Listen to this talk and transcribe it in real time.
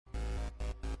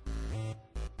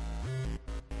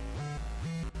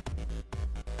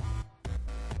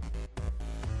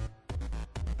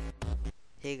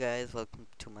Hey guys, welcome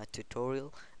to my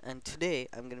tutorial, and today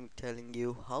I'm going to be telling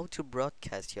you how to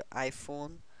broadcast your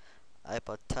iPhone,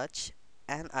 iPod Touch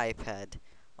and iPad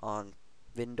on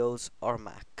Windows or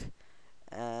Mac.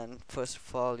 And first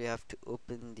of all, you have to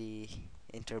open the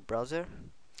internet browser.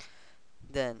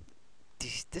 Then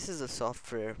this is a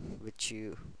software which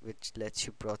lets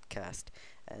you broadcast,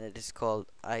 and it is called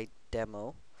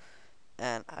iDemo.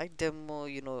 And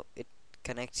iDemo, it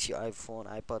connects your iPhone,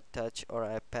 iPod Touch or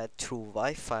iPad through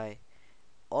Wi-Fi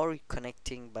or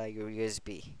connecting by your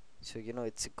USB. So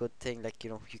it's a good thing, like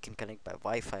you can connect by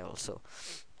Wi-Fi also.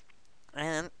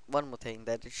 And one more thing,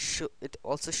 that it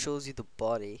also shows you the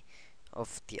body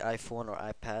of the iPhone or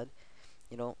iPad.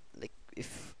 Like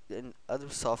if in other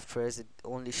softwares it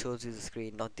only shows you the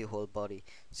screen, not the whole body.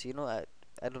 So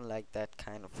I don't like that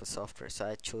kind of a software, so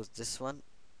I chose this one,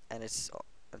 and it's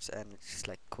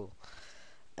like cool.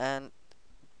 And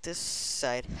this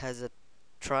site has a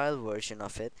trial version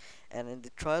of it, and in the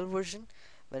trial version,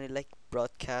 when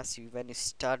you when you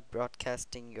start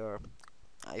broadcasting your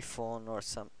iPhone or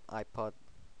some iPod,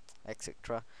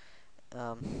 etc.,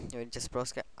 you just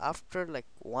broadcast after like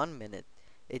 1 minute,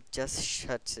 it just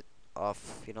shuts it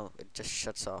off. It just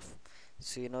shuts off.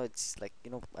 So it's like,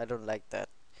 I don't like that.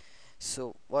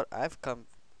 So what I've come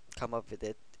up with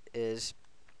it is,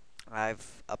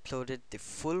 I've uploaded the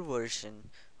full version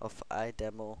of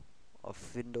iDemo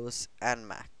of Windows and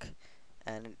Mac,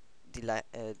 and the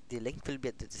link will be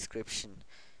at the description.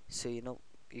 So you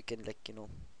can,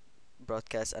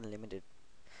 broadcast unlimited.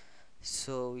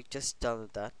 So you just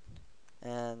download that,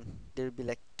 and there'll be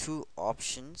like two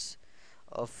options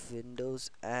of Windows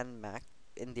and Mac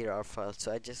in the RAR file.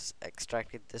 So I just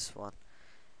extracted this one.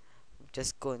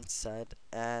 Just go inside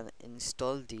and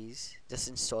install these. Just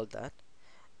install that,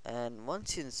 and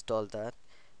once you install that,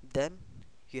 then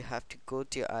you have to go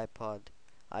to your iPhone,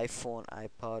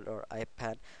 iPod or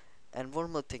iPad. And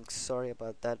one more thing, sorry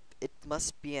about that, it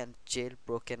must be a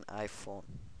jailbroken iPhone,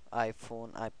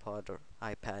 iPod or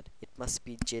iPad. It must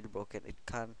be jailbroken. It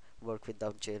can't work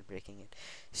without jailbreaking it.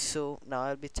 So now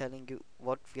I'll be telling you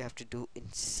what we have to do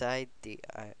inside the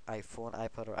iPhone,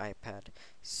 iPod or iPad.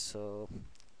 So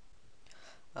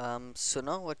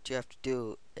now what you have to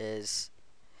do is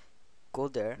go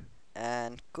there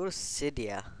and go to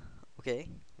Cydia. Okay,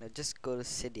 now just go to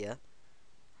Cydia,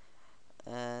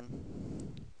 and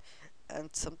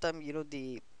sometimes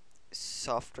the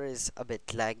software is a bit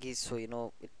laggy, so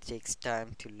it takes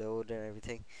time to load and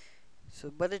everything.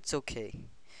 So but it's okay.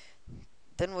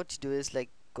 Then what you do is, like,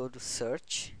 go to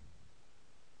search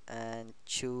and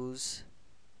choose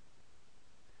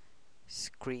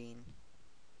screen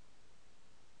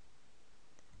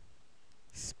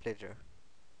splitter,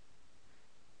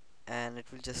 and it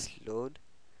will just load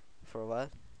for a while.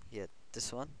 Yeah,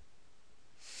 this one,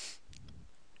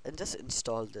 and just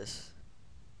install this.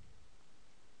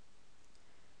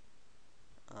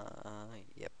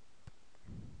 Yep.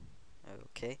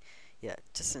 Okay, yeah,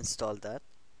 just install that.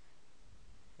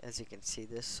 As you can see,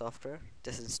 this software,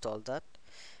 just install that,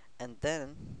 and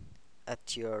then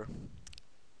at your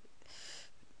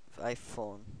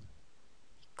iPhone,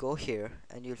 go here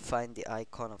and you'll find the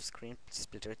icon of screen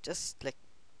splitter. Just like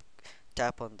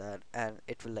tap on that and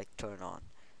it will like turn on.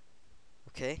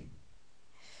 Okay,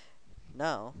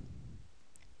 now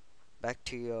back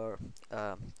to your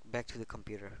back to the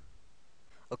computer.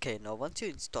 Okay, now once you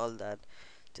install that,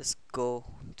 just go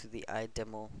to the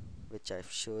iDemo which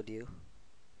I've showed you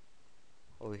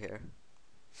over here.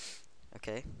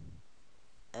 Okay,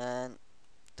 and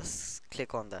just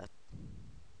click on that,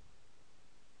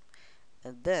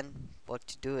 and then what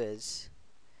you do is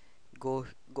go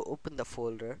open the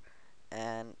folder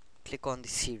and click on the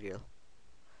serial,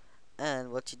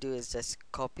 and what you do is just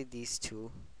copy these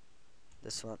two.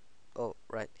 This one, oh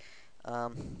right,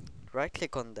 um right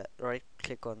click on the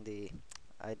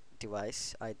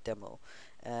device iDemo,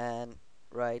 and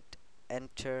write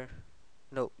enter.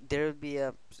 No, there will be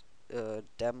a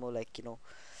demo, like,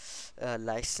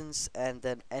 license, and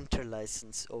then enter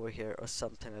license over here or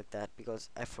something like that, because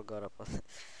I forgot about it.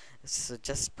 So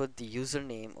just put the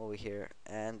username over here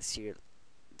and the serial,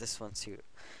 this one serial,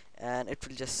 and it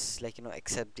will just, like,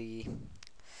 accept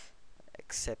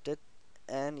it,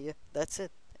 and yeah, that's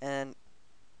it. And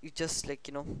you just, like,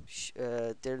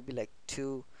 there'll be like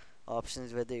two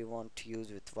options, whether you want to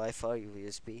use with Wi-Fi or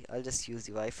USB. I'll just use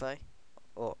the Wi-Fi,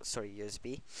 oh sorry,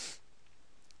 USB,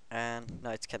 and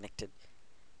now it's connected.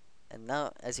 And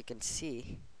now, as you can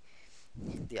see,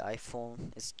 the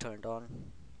iPhone is turned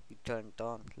on. You turn it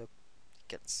on, look, you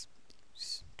can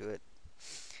do it.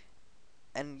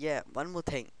 And yeah, one more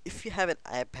thing, if you have an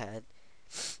iPad,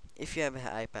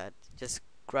 just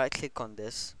right click on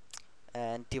this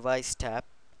and device tab,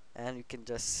 and you can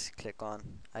just click on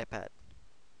iPad.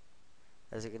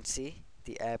 As you can see,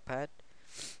 the iPad.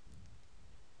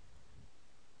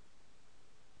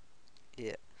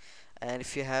 Yeah, and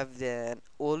if you have an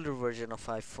older version of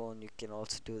iPhone, you can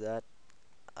also do that.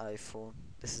 iPhone,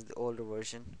 this is the older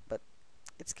version, but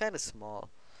it's kind of small.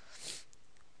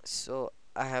 So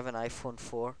I have an iPhone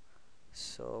 4,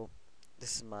 so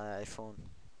this is my iPhone.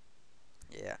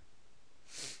 Yeah.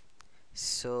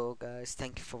 So guys,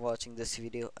 thank you for watching this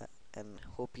video, and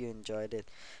hope you enjoyed it.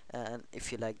 And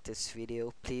if you like this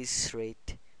video, please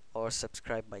rate or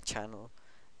subscribe my channel.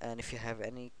 And if you have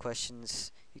any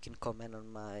questions, you can comment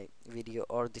on my video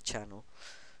or the channel.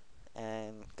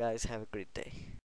 And guys, have a great day.